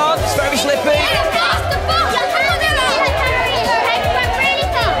 James, hold on. It's very slippy.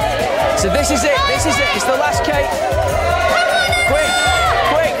 So this is it. It's the last cake. Quick.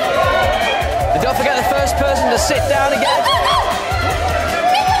 And don't forget the first person to sit down again.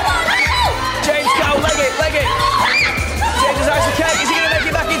 James, go. Leg it. James has iced the cake. Is he going to make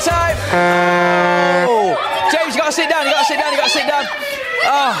it back in time? Oh. James, you got to sit down.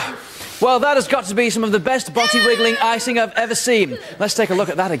 Oh. Well, that has got to be some of the best body wiggling icing I've ever seen. Let's take a look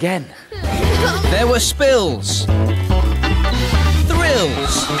at that again. There were spills,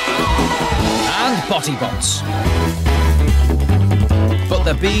 thrills, and body bots. But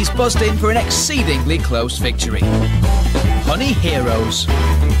the bees buzzed in for an exceedingly close victory. Honey heroes.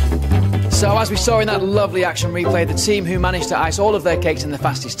 So, as we saw in that lovely action replay, the team who managed to ice all of their cakes in the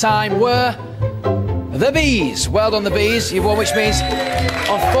fastest time were the bees. Well done, the bees. You've won, which means,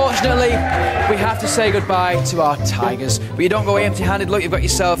 unfortunately, we have to say goodbye to our tigers. But you don't go away empty-handed. Look, you've got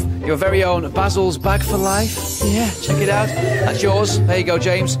yourself your very own Basil's bag for life. Yeah, check it out. That's yours. There you go,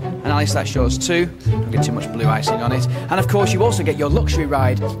 James. And Alice, that's yours too. Don't get too much blue icing on it. And of course, you also get your luxury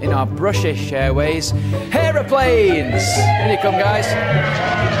ride in our brushish airways aeroplanes. Here you come, guys.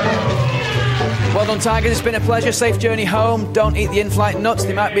 Well done, tigers. It's been a pleasure. Safe journey home. Don't eat the in-flight nuts.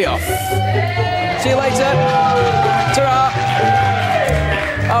 They might be off. See you later. Ta-ra.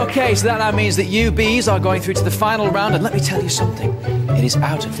 OK, so that now means that you bees are going through to the final round, and let me tell you something. It is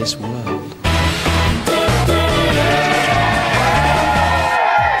out of this world.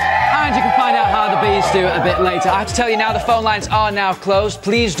 And you can find out how the bees do a bit later. I have to tell you now, the phone lines are now closed.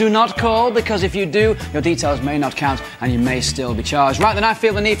 Please do not call, because if you do, your details may not count and you may still be charged. Right, then I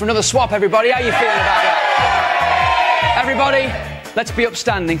feel the need for another swap, everybody. How are you feeling about that? Everybody, let's be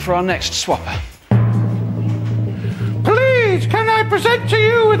upstanding for our next swapper. Please, can I present to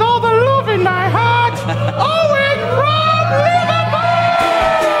you with all the love in my heart, Owen from Liverpool!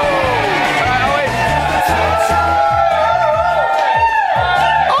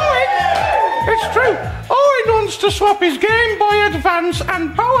 Owen! It's true. Owen wants to swap his Game Boy Advance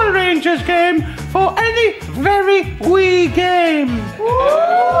and Power Rangers game for any very wee game.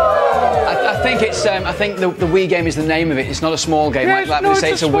 I think the Wii game is the name of it. It's not a small game Yes, like that. no, They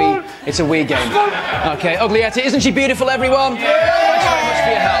say it's a Wii game. Okay, Ugly Yeti, isn't she beautiful, everyone? Thanks very much for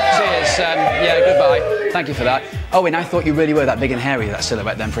your help. Cheers. Yeah, goodbye. Thank you for that. Owen, I thought you really were that big and hairy, that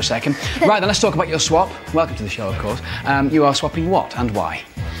silhouette then for a second. Right, then let's talk about your swap. Welcome to the show, of course. You are swapping what and why?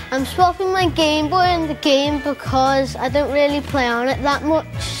 I'm swapping my Game Boy and the game because I don't really play on it that much.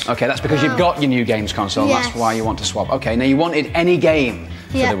 Okay, that's because you've got your new games console, and that's why you want to swap. Okay, now you wanted any game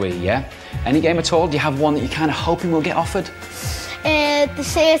for the Wii, yeah? Any game at all? Do you have one that you're kind of hoping will get offered? The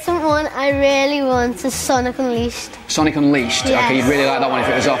certain one I really want is Sonic Unleashed. Sonic Unleashed? Yes. Okay, you'd really like that one if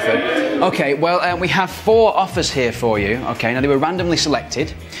it was offered. Okay, well, we have 4 offers here for you. Okay, now they were randomly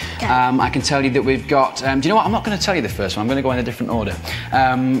selected. Okay. I can tell you that we've got... do you know what? I'm not going to tell you the first one. I'm going to go in a different order.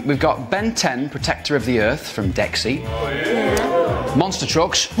 We've got Ben 10, Protector of the Earth from Dexy. Monster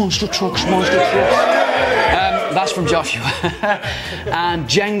Trucks. Monster Trucks. That's from Joshua. And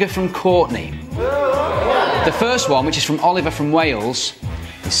Jenga from Courtney. The first one, which is from Oliver from Wales,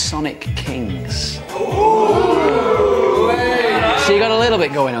 is Sonic Kings. So you got a little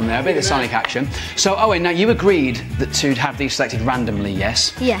bit going on there, a bit of Sonic action. So, Owen, now you agreed to have these selected randomly,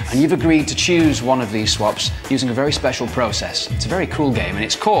 yes? Yes. And you've agreed to choose one of these swaps using a very special process. It's a very cool game, and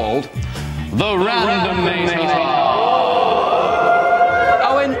it's called the Randomator.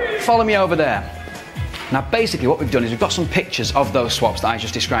 Owen, follow me over there. Now, basically, what we've done is we've got some pictures of those swaps that I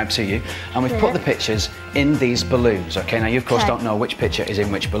just described to you, and we've put the pictures in these balloons, okay? Now, you, of course, don't know which picture is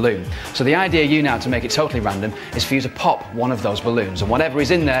in which balloon. So the idea now, to make it totally random, is for you to pop one of those balloons, and whatever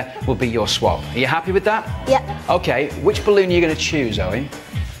is in there will be your swap. Are you happy with that? Yep. Okay, which balloon are you going to choose, Owen? 2!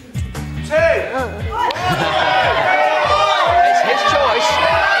 It's his choice.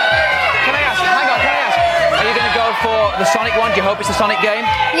 Can I ask, hang on, are you going to go for the Sonic one? Do you hope it's the Sonic game?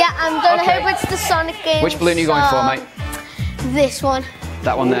 Yeah, I'm going to hope it's the Sonic game. Which balloon are you going for, mate? This one.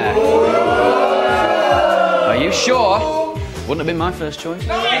 That one there. Are you sure? Wouldn't have been my first choice.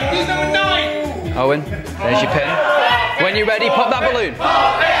 Owen, there's your pin. When you're ready, pop that balloon.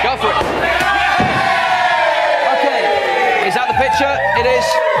 Go for it. Okay, is that the picture? It is.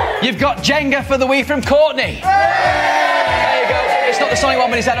 You've got Jenga for the Wii from Courtney. There you go. It's not the Sonic one,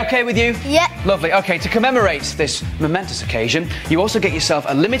 but is that okay with you? Yeah. Lovely. Okay, to commemorate this momentous occasion, you also get yourself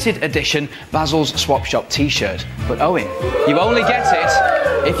a limited edition Basil's Swap Shop t-shirt. But Owen, you only get it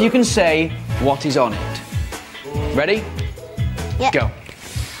if you can say what is on it. Ready? Yeah. Go.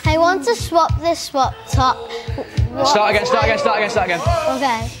 I want to swap this swap top. Start again.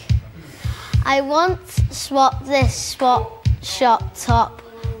 Okay. I want to swap this swap shop top.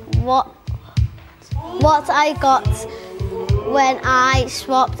 What I got when I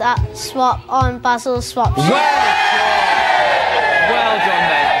swapped on Basil's Swap Shop. Well done,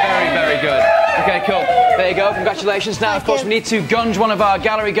 mate. Very, very good. Okay, cool. There you go. Congratulations. Now, of course, we need to gunge one of our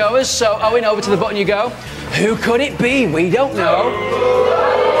gallery goers. So, Owen, over to the button you go. Who could it be? We don't know.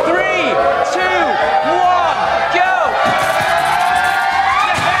 3, 2, 1, go!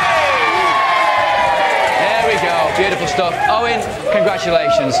 stuff. Owen,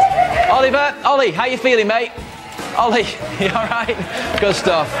 congratulations. Ollie, how you feeling, mate? Ollie, you all right? Good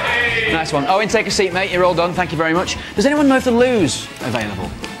stuff. Nice one. Owen, take a seat, mate. You're all done. Thank you very much. Does anyone know if the loos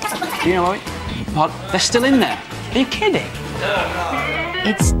available? Do you know, Owen? What? They're still in there. Are you kidding?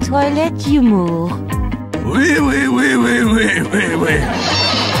 It's toilet humour. Oui.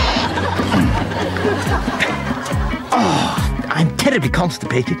 Oh, I'm terribly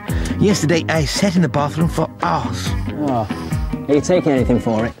constipated. Yesterday I sat in the bathroom for hours. Oh, are you taking anything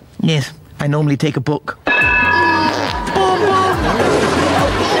for it? Yes, I normally take a book. Now,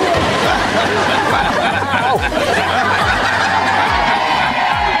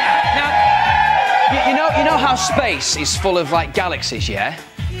 you know how space is full of like galaxies, yeah?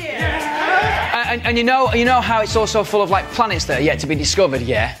 And you know how it's also full of like planets that are yet to be discovered,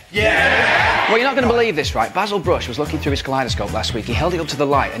 yeah? Yeah. Well, you're not going to believe this, right? Basil Brush was looking through his kaleidoscope last week. He held it up to the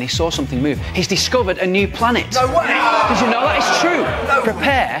light and he saw something move. He's discovered a new planet. No way! Did you know that? It's true. No.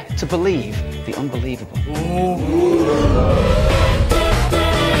 Prepare to believe the unbelievable.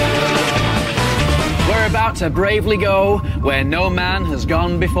 We're about to bravely go where no man has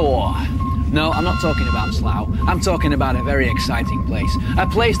gone before. No, I'm not talking about Slough. I'm talking about a very exciting place. A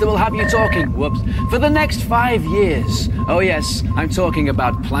place that will have you talking, whoops, for the next 5 years. Oh yes, I'm talking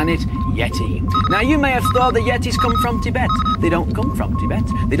about Planet Yeti. Now you may have thought that Yetis come from Tibet. They don't come from Tibet.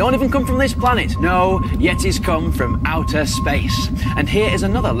 They don't even come from this planet. No, Yetis come from outer space. And here is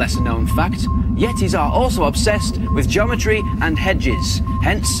another lesser-known fact. Yetis are also obsessed with geometry and hedges.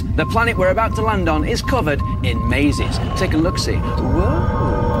 Hence, the planet we're about to land on is covered in mazes. Take a look-see. Whoa!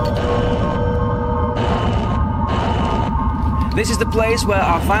 This is the place where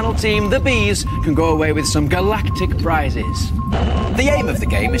our final team, the Bees, can go away with some galactic prizes. The aim of the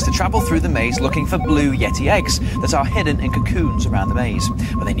game is to travel through the maze looking for blue Yeti eggs that are hidden in cocoons around the maze,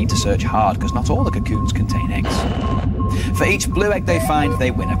 but they need to search hard because not all the cocoons contain eggs. For each blue egg they find,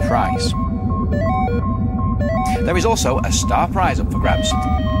 they win a prize. There is also a star prize up for grabs.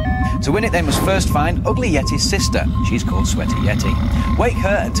 To win it, they must first find Ugly Yeti's sister. She's called Sweaty Yeti. Wake her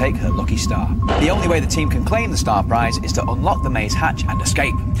and take her lucky star. The only way the team can claim the star prize is to unlock the maze hatch and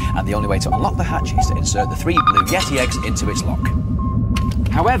escape. And the only way to unlock the hatch is to insert the 3 blue Yeti eggs into its lock.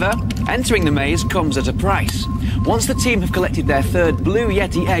 However, entering the maze comes at a price. Once the team have collected their 3rd blue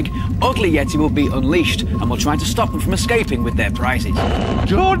Yeti egg, Ugly Yeti will be unleashed and will try to stop them from escaping with their prizes.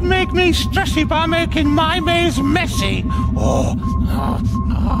 Don't make me stressy by making my maze messy.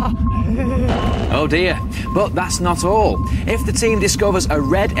 Oh dear, but that's not all. If the team discovers a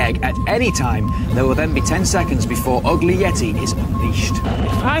red egg at any time, there will then be 10 seconds before Ugly Yeti is unleashed.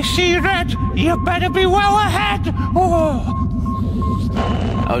 If I see red, you better be well ahead.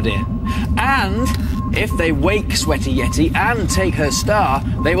 Oh dear. And if they wake Sweaty Yeti and take her star,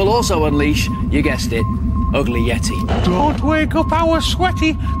 they will also unleash, you guessed it, Ugly Yeti. Don't wake up our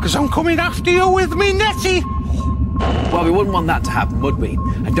Sweaty, because I'm coming after you with me netty. Well, we wouldn't want that to happen, would we?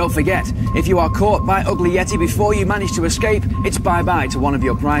 And don't forget, if you are caught by Ugly Yeti before you manage to escape, it's bye-bye to one of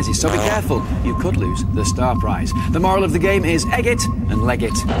your prizes. So be careful, you could lose the star prize. The moral of the game is egg it and leg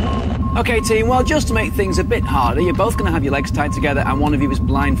it. Okay, team, well, just to make things a bit harder, you're both going to have your legs tied together and one of you is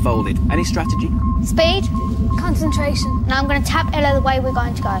blindfolded. Any strategy? Speed, concentration. Now I'm going to tap Ella the way we're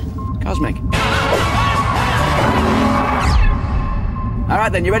going to go. Cosmic. All right,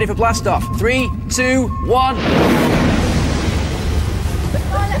 then, you ready for blast off? 3, 2, 1. Turn,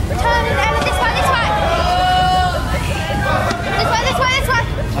 Ella, this way. This way.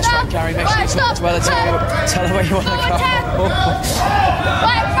 That's right, Carrie, make sure you talk to Ella. Tell her where you want to go.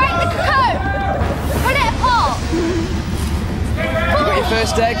 Right, break the cocoon. Put it apart. You got your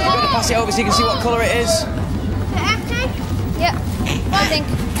first egg. You've got to pass it over so you can see what colour it is. Is it empty? Yep. I think.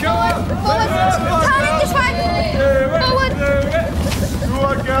 Forward. Turn it this way. Forward.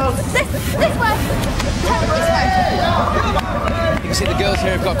 This way. Turn it this way. You can see the girls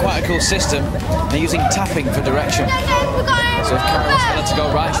here have got quite a cool system. They're using tapping for direction. So if Karen wants Ella to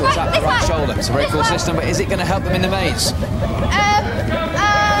go right, she'll tap the right shoulder. It's a very cool system, but is it going to help them in the maze? No.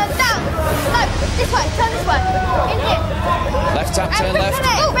 This way. Turn this way. In here. Left tap, turn left.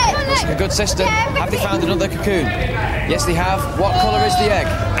 Looks like a good system. Have they found another cocoon? Yes, they have. What colour is the egg?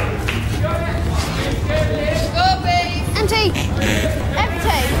 Empty.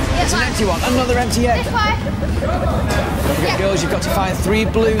 It's an empty one. Another empty egg. This way. Don't forget, girls, you've got to find 3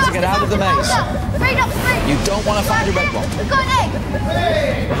 blues to get out of the maze. You don't want to find a red one. We've got an egg.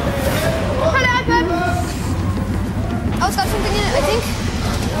 Hold it open. Oh, it's got something in it, I think.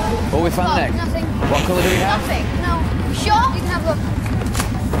 Oh, we found an egg. Nothing. What colour do we have? Nothing. No. Sure? You can have a look.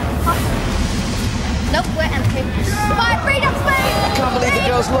 Nope, we're empty. Right, freedom space! I can't believe the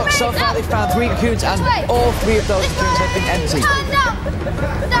girls look. So far they've found 3 cocoons and all 3 of those cocoons have been empty. Turn down!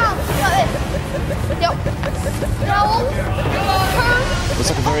 Down! Like this. Yep. Down. Looks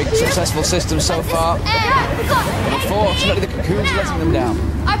like a very successful system so far. Unfortunately, the cocoons are letting them down.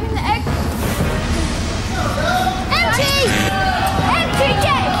 Open the egg. Empty! Empty,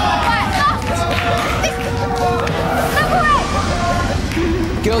 yes! Right, last. Number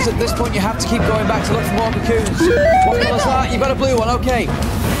 8. Girls, at this point, you have to keep going back to look for more cocoons. What colour's that? You've got a blue one, OK.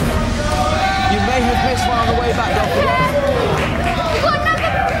 You may have missed one on the way back, don't forget. We've got another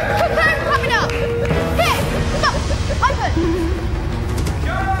cocoon coming up. Here, look, open.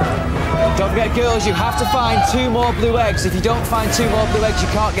 Don't forget, girls, you have to find 2 more blue eggs. If you don't find 2 more blue eggs, you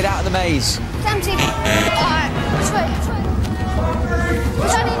can't get out of the maze. It's empty. Alright, which way?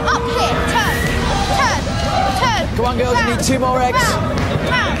 Turning up here. Turn. Come on, girls, you need 2 more eggs.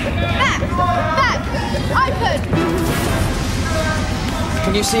 Round. Back. Open.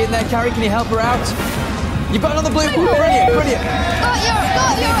 Can you see in there, Carrie? Can you help her out? You've got another blue one. Brilliant. Got your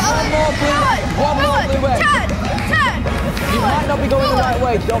One more blue egg. Turn. You might not be going the right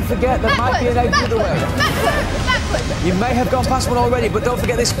way. Don't forget, there might be an egg the other way. Backward. You may have gone past one already, but don't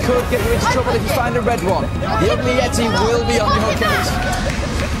forget this could get you into trouble if you find a red one. The ugly Yeti will be on your case.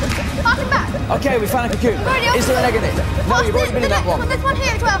 Pass it back. OK, we found a cocoon. Is there an egg in it? No, you've already been in that one. There's one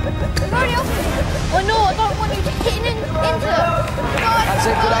here as well. Already opened. Oh no, I don't want you to hit into it. That's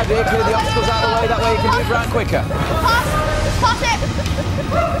a good idea. Clear the obstacles out of the way. That way you can move around quicker. Pass it.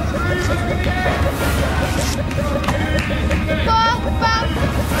 Go back.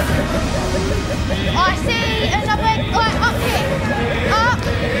 I see another egg up here. Up.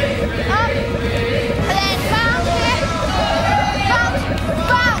 And then round here.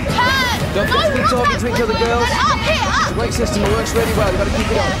 Round. Turn. Don't forget to keep talking to each other, girls. And up here. It's a great system. It works really well. You've got to keep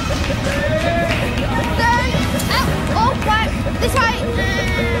it up. Turn. Out. Right. This way.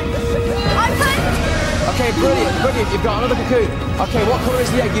 Open. OK, brilliant. You've got another cocoon. OK, what colour is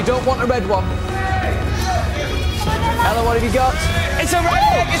the egg? You don't want a red one. Ella, what have you got? It's a red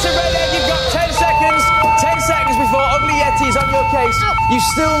egg! You've got 10 seconds. 10 seconds before Ugly Yeti is on your case. You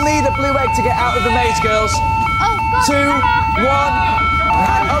still need a blue egg to get out of the maze, girls. 2, 1,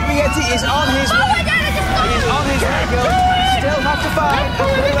 and Ugly Yeti is on his way. He is on his way, girls. You still have to find a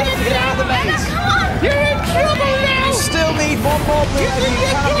blue egg to get out of the maze. You're in trouble now. You still need 1 more blue egg. You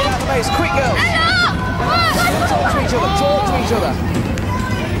cannot get out of the maze. Quick, girls. Talk to each other.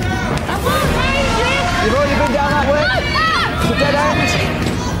 You've already been down that way. It's a dead end.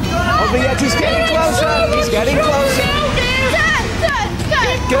 Ugly Yeti's getting closer. He's getting closer.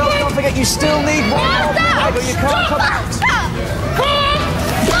 Girls, don't forget you still need 1 more blue egg or you can't come out.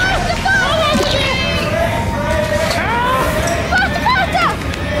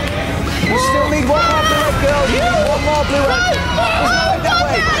 You still need 1 more blue egg, girls. You need 1 more blue egg. There's no egg that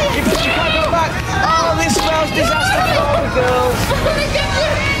way. You can't go back. Oh, this spells disaster for the girls.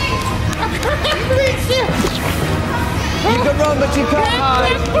 You can run, but you can't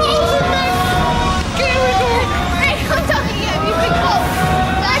hide. I'm telling you, you can go.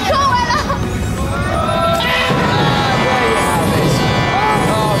 Let go, Ella. There you have it.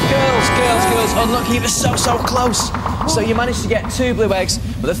 Oh, girls. Unlucky, it was so close. So you managed to get 2 blue eggs,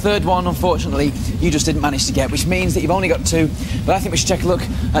 but the third one, unfortunately, you just didn't manage to get, which means that you've only got 2. But I think we should take a look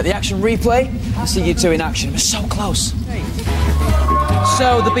at the action replay and see you 2 in action. It was so close.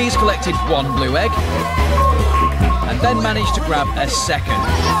 So the bees collected 1 blue egg and then managed to grab a second.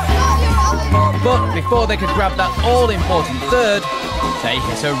 But before they could grab that all-important third, they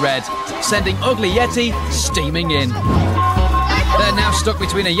hit a red, sending Ugly Yeti steaming in. They're now stuck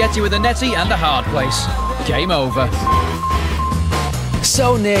between a Yeti with a netty and a hard place. Game over.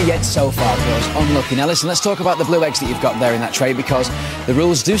 So near yet so far, girls. Unlucky. Now listen, let's talk about the blue eggs that you've got there in that tray, because the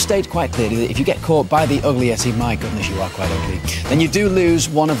rules do state quite clearly that if you get caught by the Ugly Yeti, my goodness, you are quite ugly, then you do lose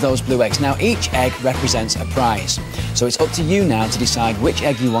 1 of those blue eggs. Now each egg represents a prize, so it's up to you now to decide which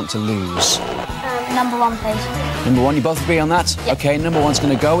egg you want to lose. Number 1, please. Number 1, you both agree on that? Yep. OK, number 1's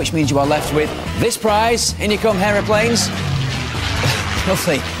going to go, which means you are left with this prize. In you come, aeroplanes.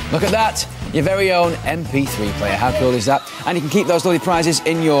 Lovely. Look at that. Your very own MP3 player. How cool is that? And you can keep those lovely prizes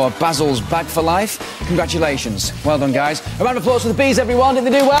in your Basil's bag for life. Congratulations. Well done, guys. A round of applause for the bees, everyone. Did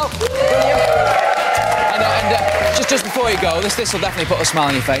they do well? Brilliant. And just before you go, this will definitely put a smile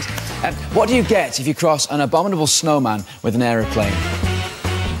on your face. What do you get if you cross an abominable snowman with an aeroplane?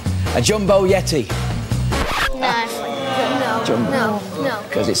 A jumbo Yeti. No. Jumbo. No.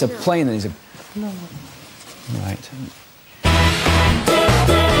 Because it's a plane and it's a... No. Right.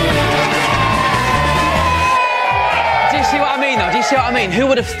 Do you see what I mean, though? Do you see what I mean? Who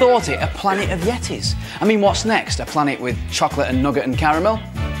would have thought it? A planet of Yetis. I mean, what's next? A planet with chocolate and nugget and caramel?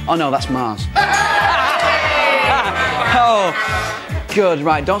 Oh no, that's Mars. Oh, good.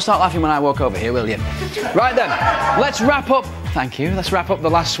 Right, don't start laughing when I walk over here, will you? Right then, let's wrap up. Thank you. Let's wrap up the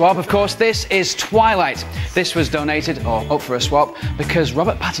last swap. Of course, this is Twilight. This was donated, or up for a swap, because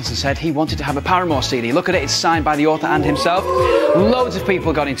Robert Pattinson said he wanted to have a Paramore CD. Look at it, it's signed by the author and himself. Loads of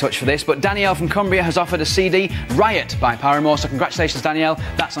people got in touch for this, but Danielle from Cumbria has offered a CD, Riot by Paramore. So congratulations, Danielle.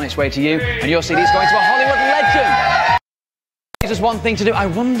 That's on its way to you. And your CD is going to a Hollywood legend. There's one thing to do. I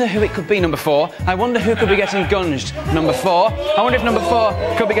wonder who it could be, number 4. I wonder who could be getting gunged, number 4. I wonder if number 4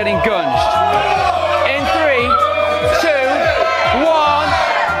 could be getting gunged. In 3, 2, 1,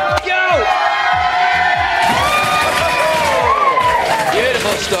 go!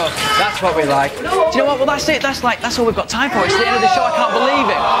 Beautiful stuff. That's what we like. Do you know what? Well, that's it. That's all we've got time for. It's the end of the show. I can't believe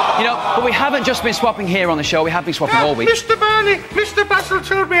it. You know, but we haven't just been swapping here on the show. We have been swapping all week. Mr. Barney, Mr. Basil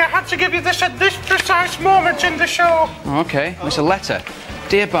told me I had to give you this at this precise moment in the show. Okay, it's a letter.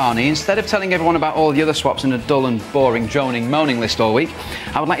 Dear Barney, instead of telling everyone about all the other swaps in a dull and boring, droning, moaning list all week,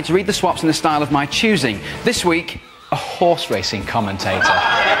 I would like you to read the swaps in the style of my choosing. This week, a horse racing commentator.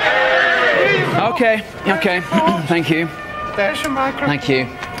 Okay. Thank you. There's your microphone. Thank you.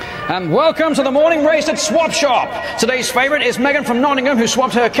 And welcome to the morning race at Swap Shop. Today's favourite is Megan from Nottingham, who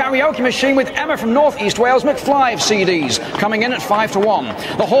swapped her karaoke machine with Emma from North East Wales McFly CDs, coming in at 5 to 1.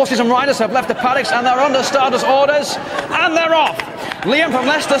 The horses and riders have left the paddocks and they're under starters' orders, and they're off. Liam from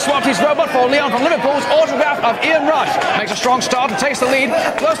Leicester swapped his robot for Leon from Liverpool's autograph of Ian Rush. Makes a strong start and takes the lead,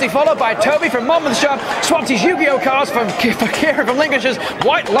 closely followed by Toby from Monmouthshire, swapped his Yu-Gi-Oh cards for Kira from Lincolnshire's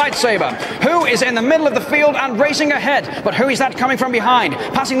white lightsaber, who is in the middle of the field and racing ahead. But who is that coming from behind?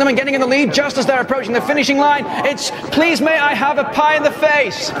 Passing them and getting in the lead just as they're approaching the finishing line. It's Please May I Have a Pie in the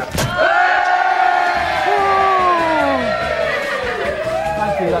Face.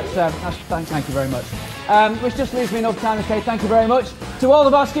 Thank you, thank you very much. Which just leaves me enough time to say thank you very much to all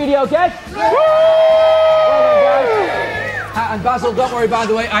of our studio guests. Well done, guys. And Basil, don't worry, by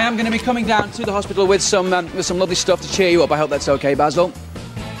the way, I am going to be coming down to the hospital with some lovely stuff to cheer you up. I hope that's okay, Basil.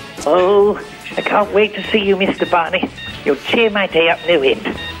 Oh, I can't wait to see you, Mr. Barney. You'll cheer my day up no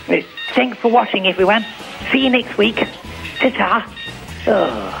end. Thanks for watching, everyone. See you next week. Ta-ta.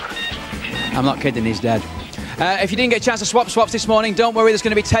 Oh. I'm not kidding, he's dead. If you didn't get a chance to swap swaps this morning, don't worry, there's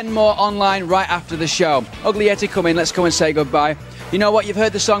going to be 10 more online right after the show. Ugly Yeti, come in, let's go and say goodbye. You know what, you've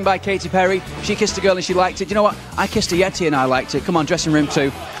heard the song by Katy Perry. She kissed a girl and she liked it. You know what, I kissed a Yeti and I liked it. Come on, dressing room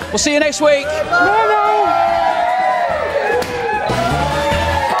 2. We'll see you next week. No.